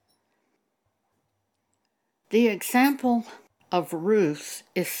The example of Ruth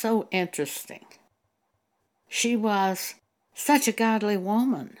is so interesting. She was such a godly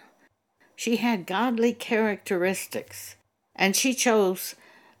woman. She had godly characteristics, and she chose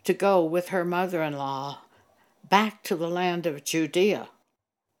to go with her mother-in-law back to the land of Judea,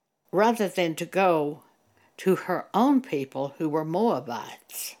 rather than to go to her own people who were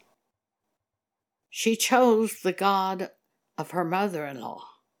Moabites. She chose the God of her mother-in-law,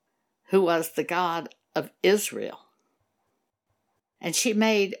 who was the God of Israel. And she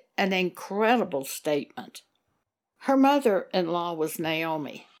made an incredible statement. Her mother-in-law was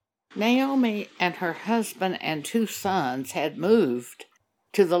Naomi. Naomi and her husband and 2 sons had moved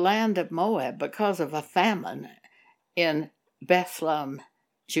to the land of Moab because of a famine in Bethlehem,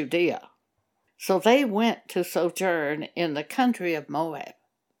 Judea. So they went to sojourn in the country of Moab.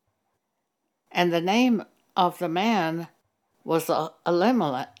 And the name of the man was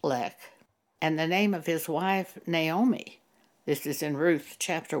Elimelech, and the name of his wife Naomi. This is in Ruth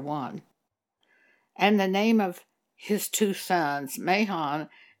chapter 1. And the name of his 2 sons, Mahon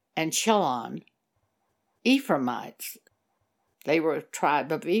and Chalon, Ephraimites. They were a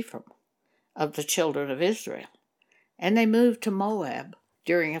tribe of Ephraim, of the children of Israel. And they moved to Moab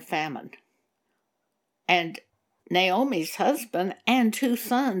during a famine. And Naomi's husband and 2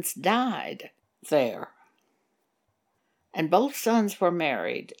 sons died there. And both sons were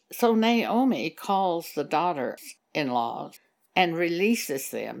married. So Naomi calls the daughters-in-law and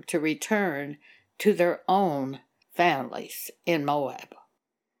releases them to return to their own families in Moab.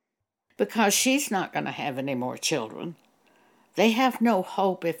 Because she's not going to have any more children. They have no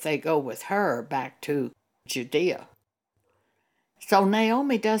hope if they go with her back to Judea. So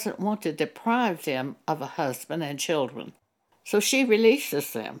Naomi doesn't want to deprive them of a husband and children. So she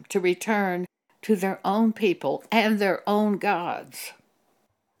releases them to return to their own people and their own gods.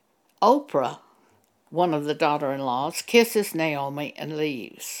 Oprah, one of the daughter-in-laws, kisses Naomi and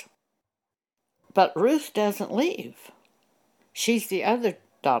leaves. But Ruth doesn't leave. She's the other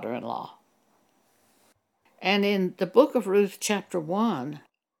daughter-in-law. And in the book of Ruth, chapter 1,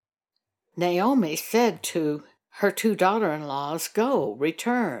 Naomi said to her 2 daughter-in-laws, "Go,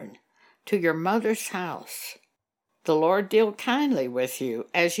 return to your mother's house. The Lord deal kindly with you,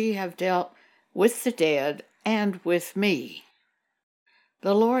 as ye have dealt with the dead and with me.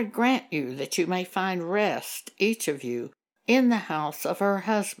 The Lord grant you that you may find rest, each of you, in the house of her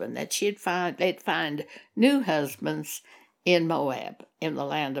husband," that they'd find new husbands in Moab, in the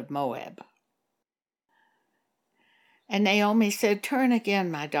land of Moab. And Naomi said, "Turn again,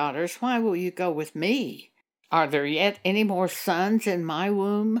 my daughters. Why will you go with me? Are there yet any more sons in my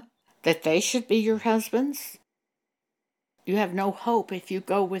womb, that they should be your husbands? You have no hope if you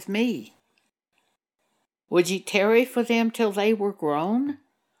go with me. Would ye tarry for them till they were grown?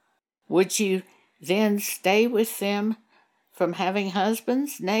 Would you then stay with them from having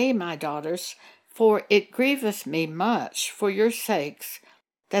husbands? Nay, my daughters, for it grieveth me much for your sakes,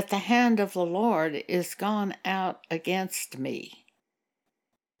 that the hand of the Lord is gone out against me."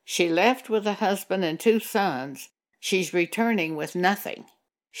 She left with a husband and 2 sons. She's returning with nothing.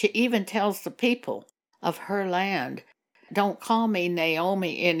 She even tells the people of her land, "Don't call me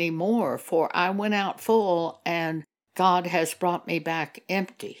Naomi anymore, for I went out full and God has brought me back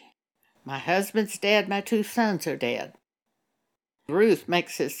empty. My husband's dead, my 2 sons are dead." Ruth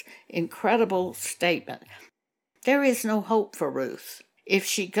makes this incredible statement. There is no hope for Ruth if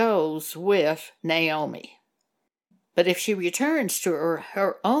she goes with Naomi. But if she returns to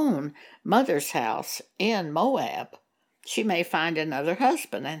her own mother's house in Moab, she may find another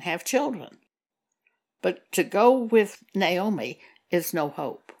husband and have children. But to go with Naomi is no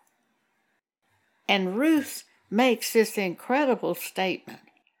hope. And Ruth makes this incredible statement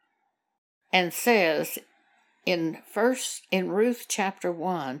and says in Ruth chapter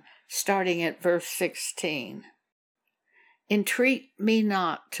 1, starting at verse 16, "Entreat me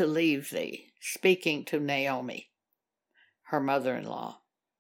not to leave thee," speaking to Naomi, her mother-in-law.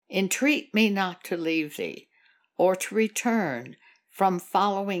 "Entreat me not to leave thee, or to return from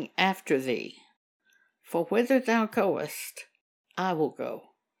following after thee. For whither thou goest, I will go.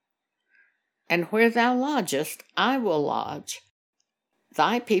 And where thou lodgest, I will lodge.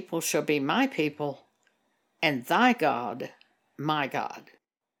 Thy people shall be my people, and thy God my God.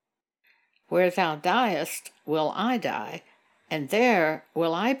 Where thou diest will I die, and there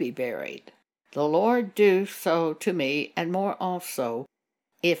will I be buried. The Lord do so to me, and more also,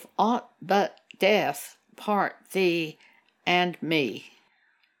 if aught but death part thee and me."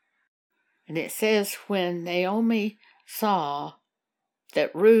 And it says, when Naomi saw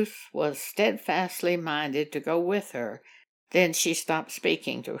that Ruth was steadfastly minded to go with her, then she stopped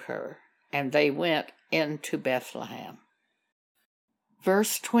speaking to her. and they went into Bethlehem.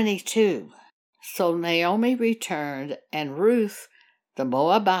 Verse 22. So Naomi returned, and Ruth the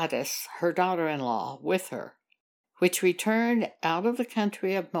Moabitess, her daughter-in-law, with her, which returned out of the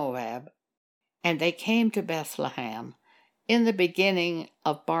country of Moab, and they came to Bethlehem in the beginning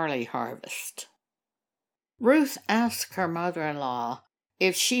of barley harvest. Ruth asked her mother-in-law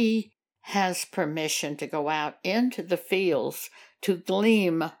if she has permission to go out into the fields to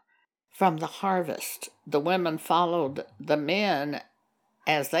glean from the harvest. The women followed the men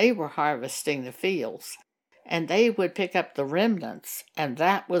as they were harvesting the fields, and they would pick up the remnants, and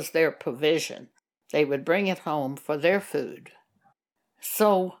that was their provision. They would bring it home for their food.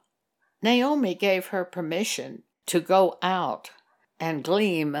 So Naomi gave her permission to go out and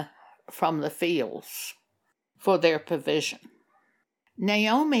glean from the fields for their provision.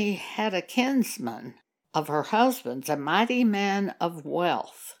 Naomi had a kinsman of her husband's, a mighty man of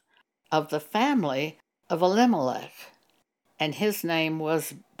wealth, of the family of Elimelech, and his name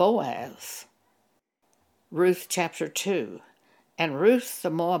was Boaz. Ruth chapter 2. And Ruth the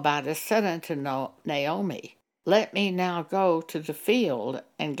Moabitess said unto Naomi, Let me now go to the field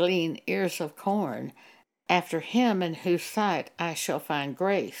and glean ears of corn, after him in whose sight I shall find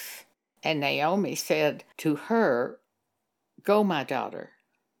grace. And Naomi said to her, Go, my daughter.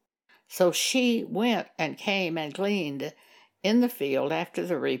 So she went and came and gleaned in the field after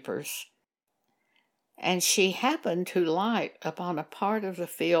the reapers. And she happened to light upon a part of the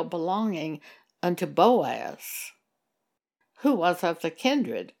field belonging unto Boaz, who was of the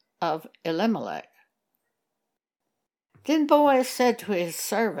kindred of Elimelech. Then Boaz said to his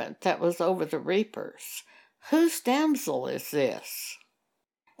servant that was over the reapers, Whose damsel is this?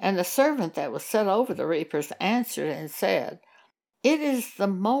 And the servant that was set over the reapers answered and said, It is the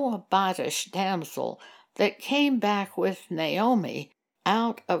Moabitish damsel that came back with Naomi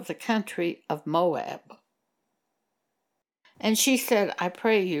out of the country of Moab. And she said, I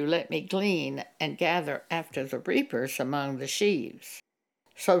pray you, let me glean and gather after the reapers among the sheaves.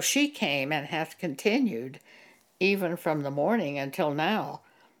 So she came and hath continued even from the morning until now.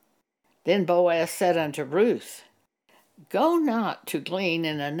 Then Boaz said unto Ruth, Go not to glean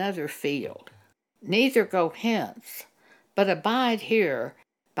in another field, neither go hence, but abide here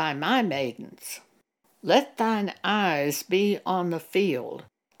by my maidens. Let thine eyes be on the field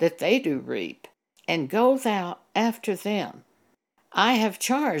that they do reap, and go thou after them. I have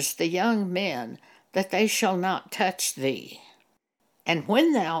charged the young men that they shall not touch thee. And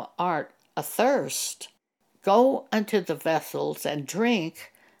when thou art athirst, go unto the vessels and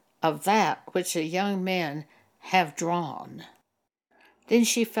drink of that which the young men have drawn. Then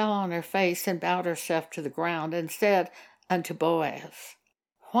she fell on her face and bowed herself to the ground and said unto Boaz,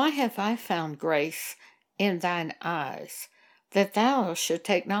 Why have I found grace in thine eyes, that thou should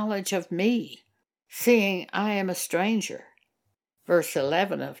take knowledge of me, seeing I am a stranger? Verse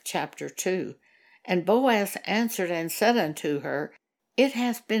 11 of chapter 2. And Boaz answered and said unto her, It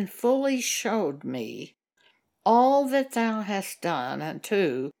hath been fully showed me all that thou hast done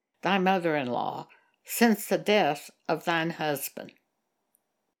unto thy mother-in-law since the death of thine husband.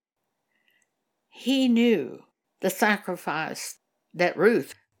 He knew the sacrifice that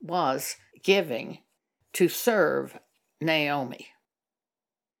Ruth was giving to serve Naomi.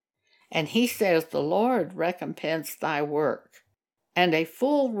 And he says, The Lord recompense thy work, and a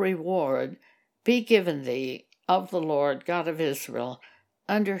full reward be given thee of the Lord God of Israel,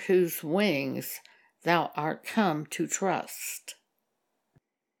 under whose wings thou art come to trust.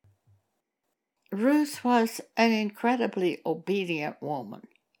 Ruth was an incredibly obedient woman,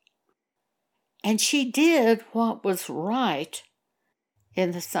 and she did what was right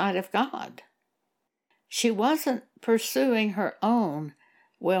in the sight of God. She wasn't pursuing her own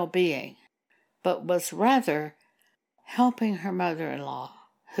well-being, but was rather helping her mother-in-law,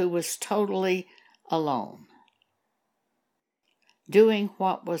 who was totally alone, doing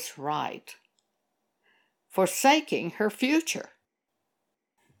what was right, forsaking her future.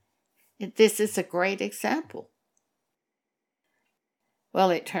 This is a great example. Well,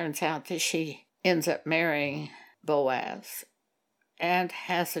 it turns out that she ends up marrying Boaz and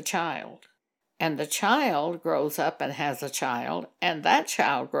has a child. And the child grows up and has a child, and that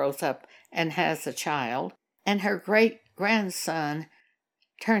child grows up and has a child, and her great-grandson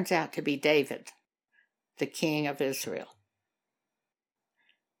turns out to be David, the king of Israel.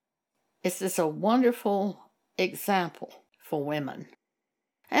 This is a wonderful example for women,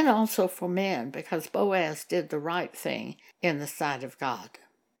 and also for men, because Boaz did the right thing in the sight of God.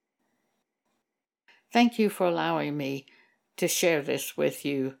 Thank you for allowing me to share this with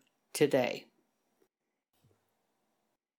you today.